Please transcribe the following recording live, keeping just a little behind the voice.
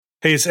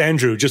Hey, it's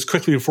Andrew. Just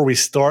quickly before we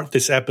start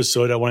this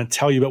episode, I want to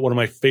tell you about one of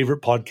my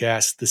favorite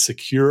podcasts, the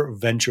Secure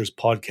Ventures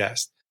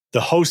podcast.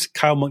 The host,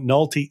 Kyle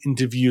McNulty,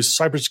 interviews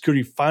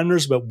cybersecurity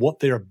founders about what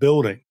they are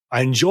building.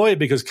 I enjoy it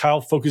because Kyle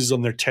focuses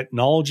on their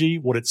technology,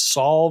 what it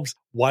solves,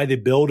 why they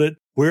build it,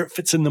 where it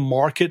fits in the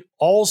market.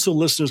 Also,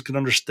 listeners can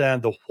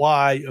understand the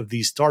why of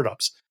these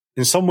startups.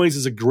 In some ways,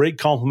 it's a great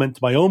complement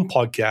to my own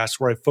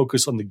podcast where I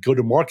focus on the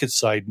go-to-market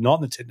side, not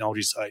on the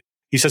technology side.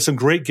 He's had some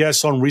great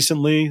guests on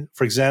recently.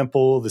 For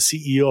example, the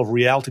CEO of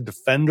Reality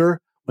Defender,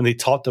 when they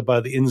talked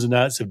about the ins and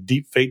outs of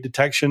deep fake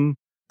detection.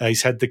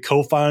 He's had the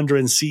co-founder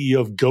and CEO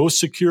of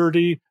Ghost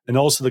Security, and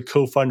also the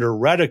co-founder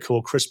of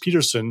Radical, Chris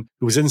Peterson,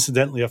 who was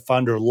incidentally a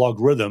founder of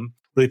Logarithm,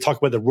 where they talk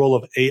about the role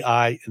of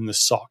AI in the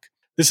SOC.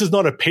 This is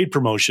not a paid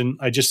promotion.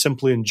 I just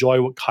simply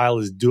enjoy what Kyle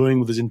is doing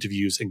with his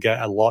interviews and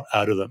get a lot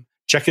out of them.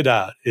 Check it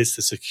out. It's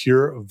the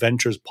Secure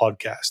Ventures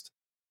podcast.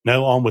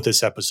 Now on with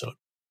this episode.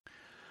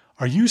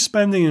 Are you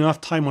spending enough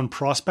time on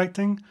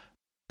prospecting?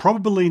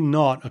 Probably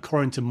not,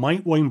 according to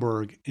Mike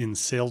Weinberg in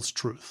Sales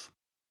Truth.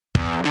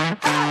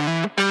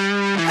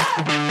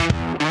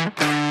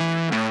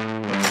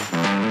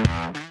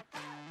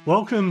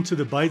 Welcome to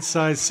the Bite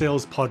Size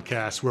Sales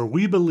Podcast, where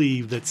we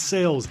believe that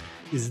sales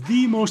is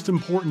the most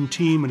important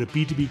team in a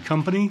B2B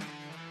company,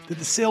 that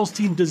the sales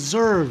team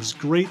deserves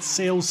great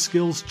sales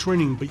skills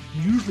training but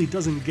usually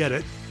doesn't get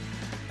it,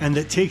 and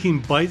that taking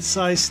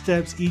bite-sized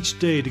steps each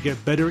day to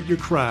get better at your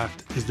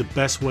craft is the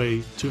best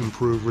way to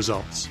improve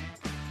results.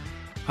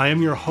 I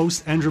am your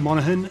host, Andrew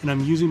Monahan, and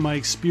I'm using my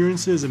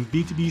experiences in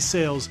B2B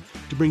sales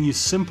to bring you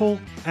simple,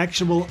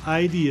 actionable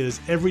ideas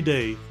every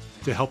day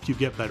to help you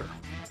get better.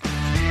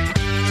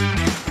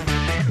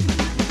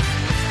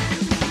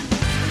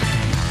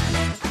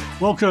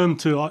 Welcome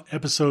to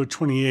episode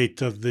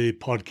 28 of the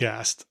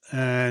podcast.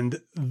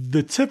 And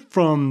the tip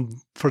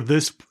for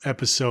this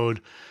episode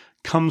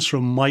comes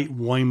from Mike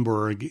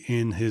Weinberg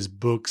in his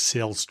book,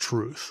 Sales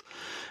Truth.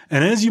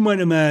 And as you might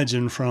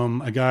imagine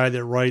from a guy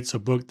that writes a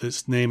book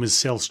that's name is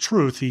Sales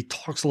Truth, he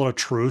talks a lot of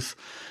truth.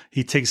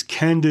 He takes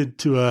candid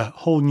to a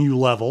whole new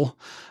level,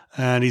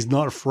 and he's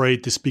not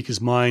afraid to speak his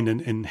mind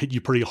and hit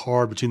you pretty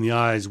hard between the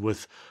eyes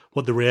with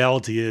what the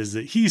reality is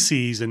that he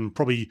sees and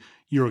probably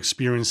you're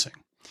experiencing.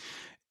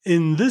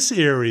 In this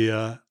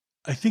area,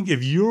 I think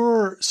if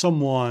you're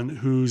someone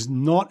who's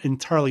not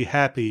entirely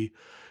happy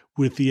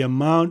with the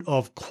amount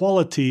of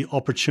quality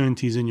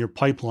opportunities in your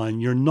pipeline,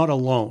 you're not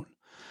alone.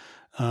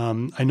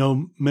 I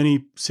know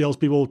many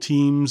salespeople,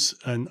 teams,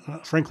 and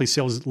frankly,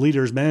 sales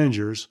leaders,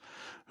 managers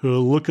who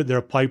look at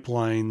their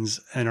pipelines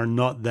and are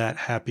not that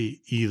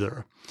happy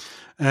either.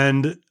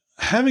 And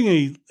having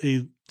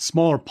a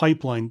smaller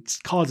pipeline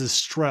causes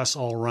stress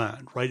all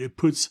around, right? It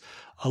puts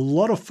a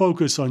lot of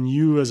focus on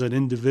you as an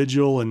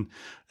individual and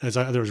as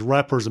either as a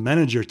rep or as a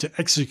manager to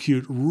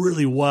execute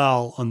really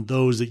well on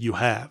those that you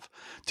have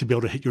to be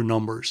able to hit your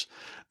numbers.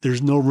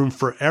 There's no room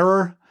for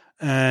error,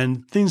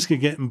 and things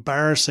can get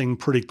embarrassing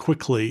pretty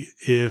quickly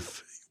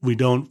if we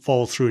don't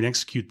follow through and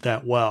execute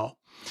that well.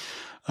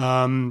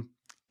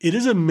 It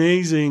is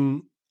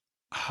amazing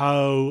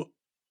how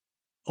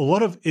a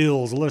lot of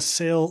ills, a lot of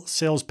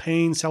sales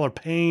pain, seller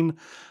pain,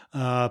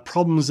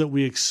 problems that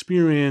we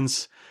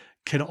experience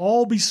can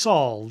all be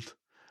solved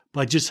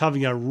by just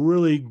having a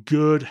really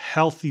good,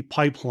 healthy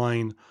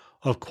pipeline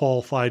of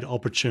qualified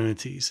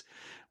opportunities.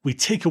 We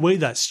take away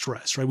that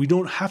stress, right? We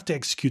don't have to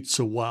execute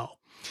so well.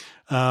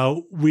 Our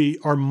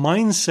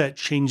mindset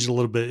changed a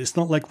little bit. It's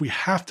not like we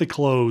have to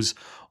close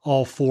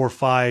all 4,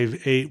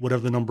 5, 8,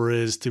 whatever the number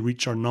is to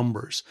reach our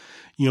numbers.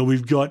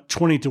 We've got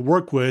 20 to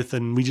work with,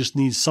 and we just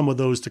need some of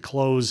those to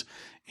close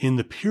in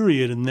the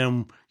period, and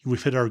then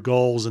we've hit our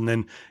goals, and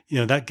then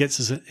that gets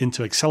us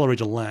into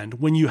accelerated land.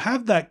 When you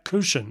have that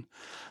cushion,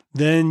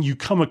 then you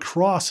come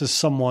across as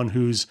someone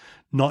who's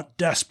not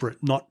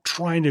desperate, not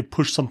trying to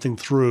push something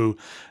through,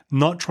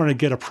 not trying to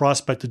get a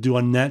prospect to do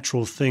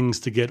unnatural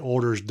things to get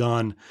orders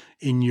done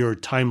in your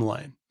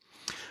timeline.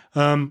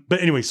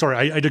 But anyway,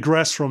 sorry, I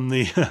digress from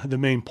the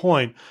main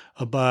point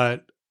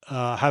about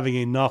having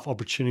enough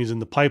opportunities in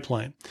the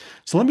pipeline.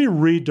 So let me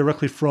read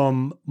directly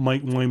from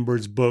Mike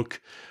Weinberg's book,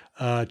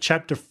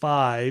 Chapter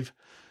 5.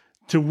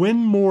 To win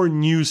more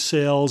new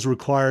sales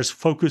requires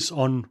focus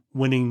on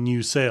winning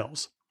new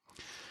sales.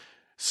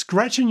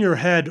 Scratching your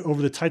head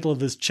over the title of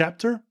this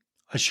chapter?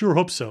 I sure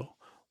hope so.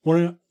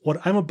 What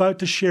I'm about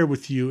to share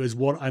with you is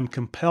what I'm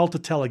compelled to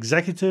tell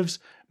executives,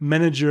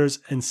 managers,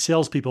 and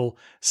salespeople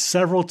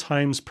several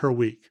times per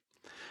week.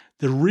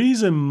 The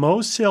reason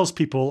most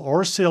salespeople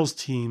or sales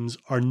teams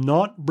are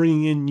not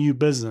bringing in new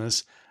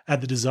business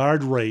at the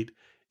desired rate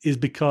is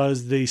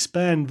because they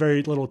spend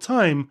very little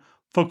time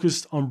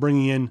focused on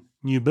bringing in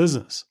new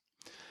business.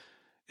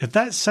 If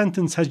that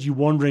sentence has you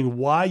wondering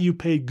why you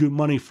paid good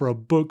money for a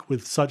book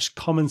with such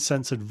common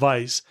sense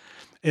advice,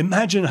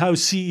 imagine how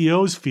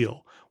CEOs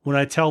feel when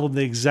I tell them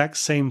the exact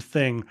same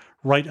thing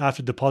right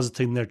after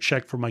depositing their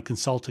check for my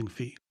consulting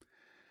fee.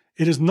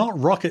 It is not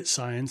rocket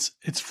science,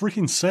 it's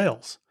freaking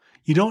sales.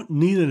 You don't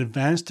need an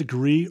advanced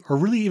degree or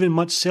really even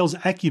much sales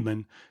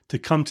acumen to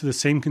come to the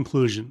same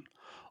conclusion.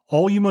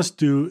 All you must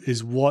do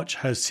is watch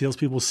how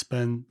salespeople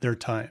spend their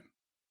time.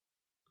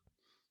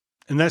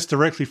 And that's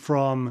directly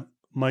from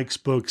Mike's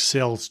book,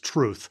 Sales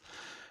Truth.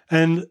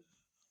 And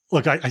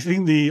look, I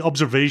think the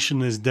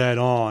observation is dead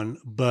on,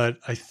 but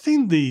I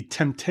think the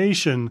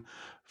temptation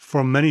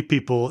from many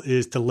people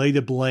is to lay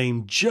the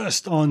blame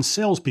just on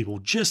salespeople,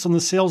 just on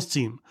the sales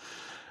team.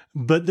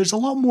 But there's a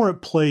lot more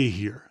at play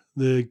here.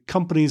 The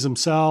companies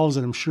themselves,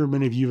 and I'm sure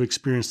many of you have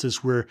experienced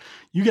this, where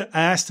you get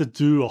asked to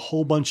do a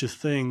whole bunch of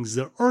things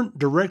that aren't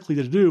directly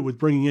to do with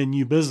bringing in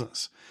new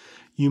business.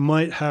 You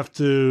might have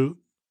to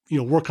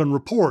work on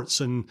reports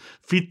and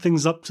feed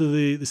things up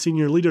to the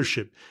senior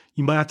leadership.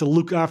 You might have to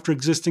look after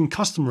existing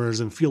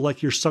customers and feel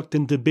like you're sucked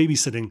into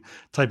babysitting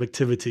type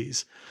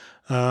activities.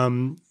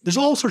 There's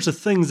all sorts of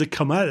things that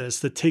come at us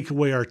that take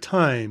away our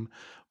time.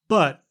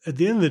 But at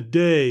the end of the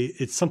day,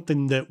 it's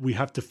something that we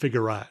have to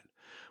figure out.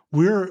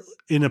 We're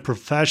in a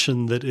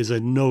profession that is a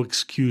no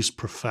excuse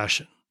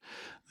profession.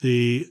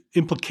 The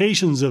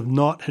implications of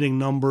not hitting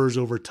numbers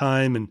over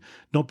time and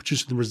not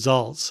producing the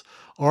results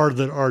are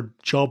that our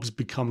jobs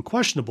become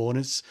questionable. And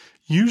it's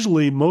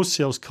usually most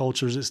sales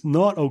cultures, it's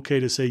not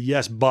okay to say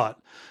yes, but,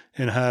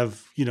 and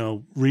have,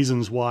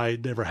 reasons why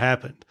it never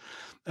happened.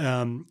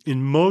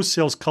 In most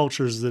sales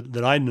cultures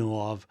that I know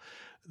of,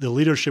 the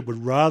leadership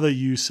would rather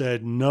you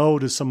said no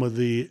to some of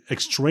the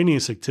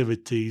extraneous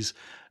activities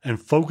and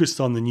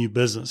focused on the new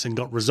business and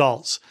got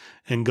results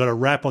and got a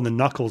rap on the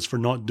knuckles for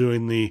not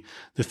doing the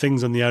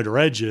things on the outer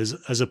edges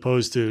as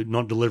opposed to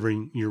not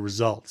delivering your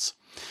results.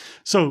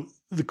 So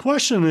the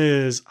question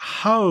is,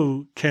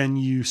 how can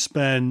you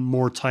spend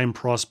more time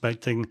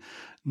prospecting?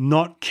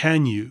 Not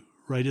can you,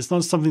 right? It's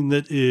not something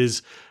that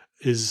is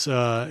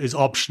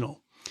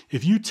optional.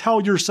 If you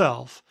tell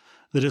yourself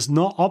that it's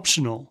not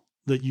optional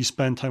that you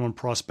spend time on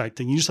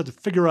prospecting, you just have to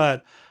figure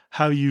out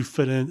how you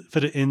fit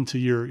it into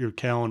your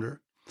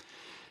calendar.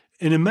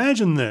 And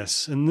imagine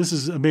this, and this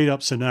is a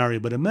made-up scenario,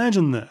 but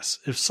imagine this.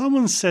 If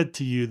someone said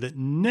to you that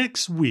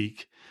next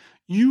week,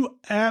 you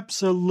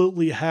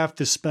absolutely have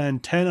to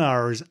spend 10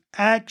 hours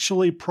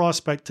actually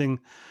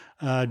prospecting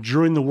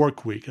during the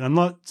work week. And I'm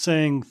not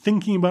saying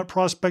thinking about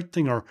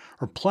prospecting or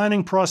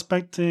planning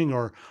prospecting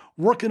or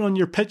working on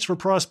your pitch for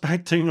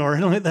prospecting or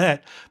anything like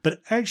that,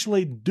 but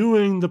actually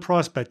doing the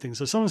prospecting.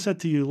 So someone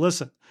said to you,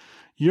 listen,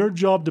 your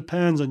job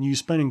depends on you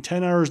spending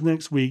 10 hours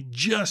next week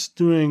just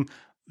doing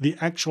the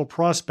actual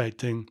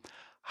prospecting.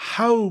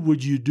 How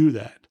would you do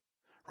that,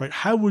 right?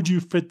 How would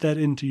you fit that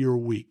into your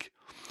week?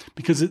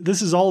 Because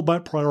this is all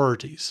about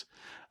priorities.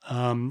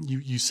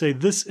 You say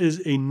this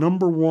is a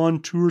number 1,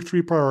 2, or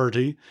 3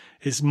 priority.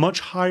 It's much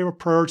higher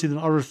priority than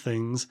other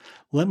things.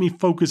 Let me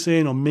focus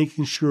in on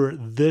making sure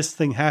this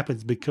thing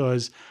happens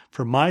because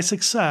for my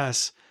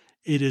success,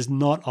 it is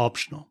not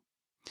optional.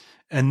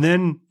 And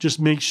then just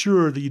make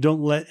sure that you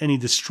don't let any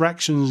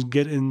distractions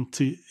get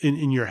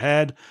in your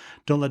head.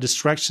 Don't let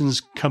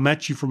distractions come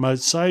at you from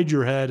outside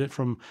your head,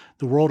 from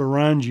the world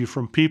around you,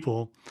 from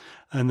people,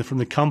 and from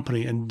the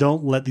company. And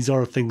don't let these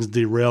other things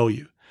derail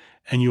you.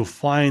 And you'll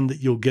find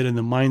that you'll get in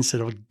the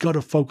mindset of, I've got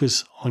to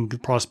focus on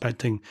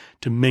prospecting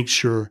to make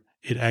sure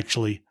it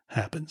actually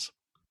happens.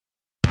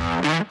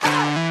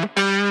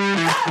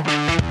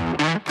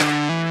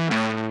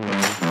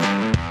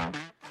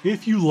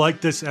 If you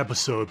like this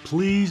episode,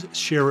 please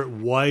share it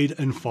wide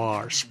and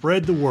far.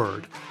 Spread the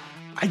word.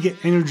 I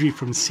get energy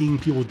from seeing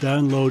people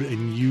download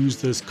and use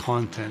this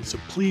content. So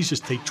please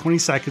just take 20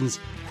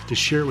 seconds to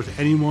share it with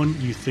anyone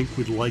you think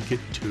would like it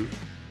too.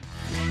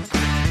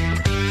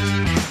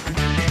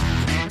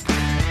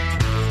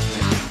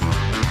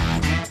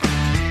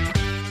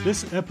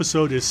 This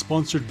episode is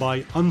sponsored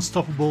by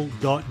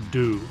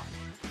Unstoppable.do.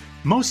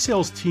 Most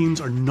sales teams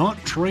are not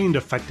trained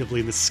effectively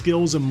in the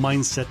skills and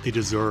mindset they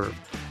deserve,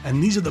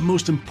 and these are the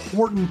most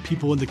important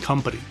people in the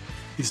company.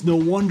 It's no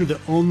wonder that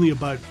only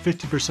about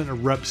 50%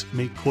 of reps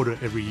make quota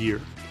every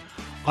year.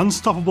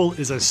 Unstoppable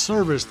is a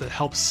service that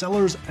helps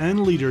sellers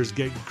and leaders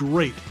get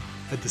great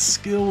at the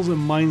skills and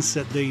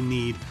mindset they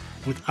need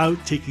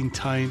without taking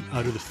time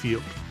out of the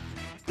field.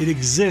 It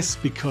exists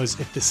because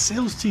if the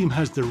sales team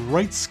has the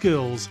right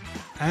skills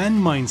and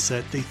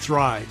mindset, they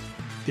thrive.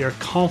 They are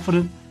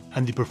confident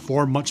and they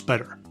perform much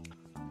better.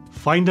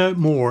 Find out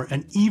more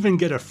and even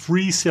get a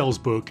free sales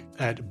book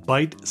at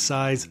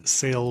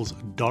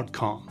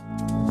bitesizesales.com.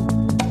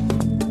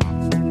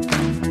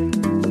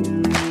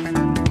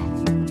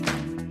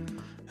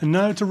 And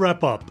now to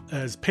wrap up,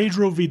 as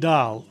Pedro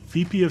Vidal,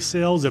 VP of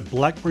Sales at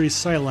BlackBerry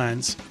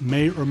Cylance,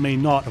 may or may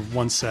not have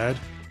once said,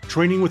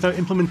 training without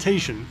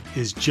implementation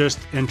is just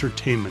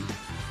entertainment,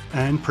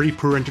 and pretty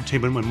poor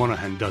entertainment when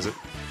Monahan does it.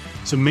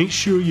 So make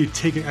sure you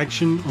take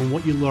action on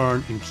what you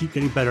learn and keep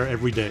getting better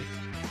every day.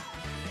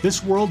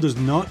 This world does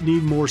not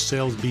need more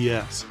sales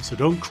BS, so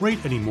don't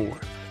create any more.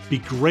 Be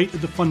great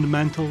at the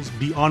fundamentals,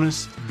 be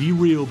honest, be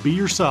real, be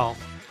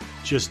yourself,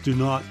 just do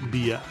not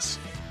BS.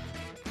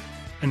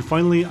 And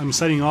finally, I'm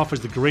signing off as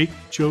the great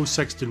Joe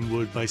Sexton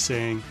would by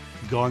saying,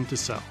 gone to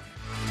sell.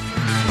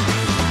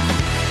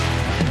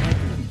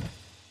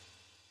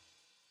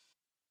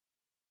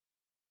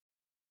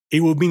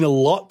 It would mean a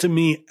lot to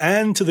me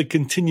and to the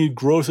continued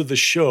growth of the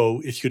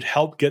show if you could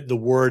help get the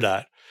word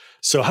out.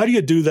 So how do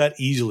you do that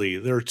easily?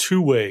 There are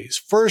two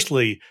ways.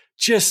 Firstly,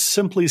 just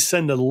simply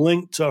send a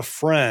link to a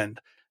friend.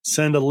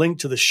 Send a link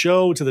to the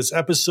show, to this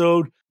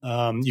episode.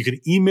 You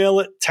can email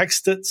it,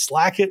 text it,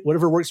 Slack it,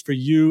 whatever works for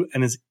you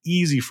and is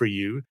easy for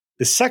you.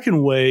 The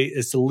second way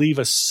is to leave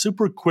a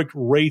super quick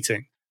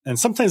rating. And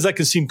sometimes that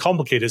can seem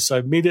complicated, so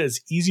I've made it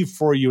as easy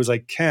for you as I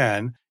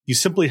can. You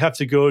simply have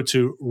to go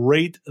to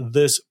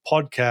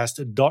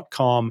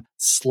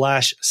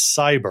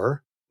ratethispodcast.com/cyber.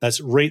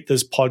 That's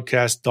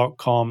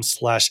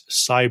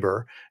ratethispodcast.com/cyber,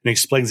 and it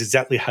explains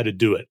exactly how to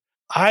do it.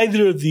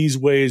 Either of these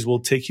ways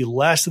will take you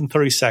less than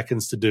 30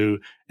 seconds to do,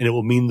 and it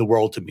will mean the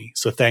world to me.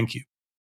 So thank you.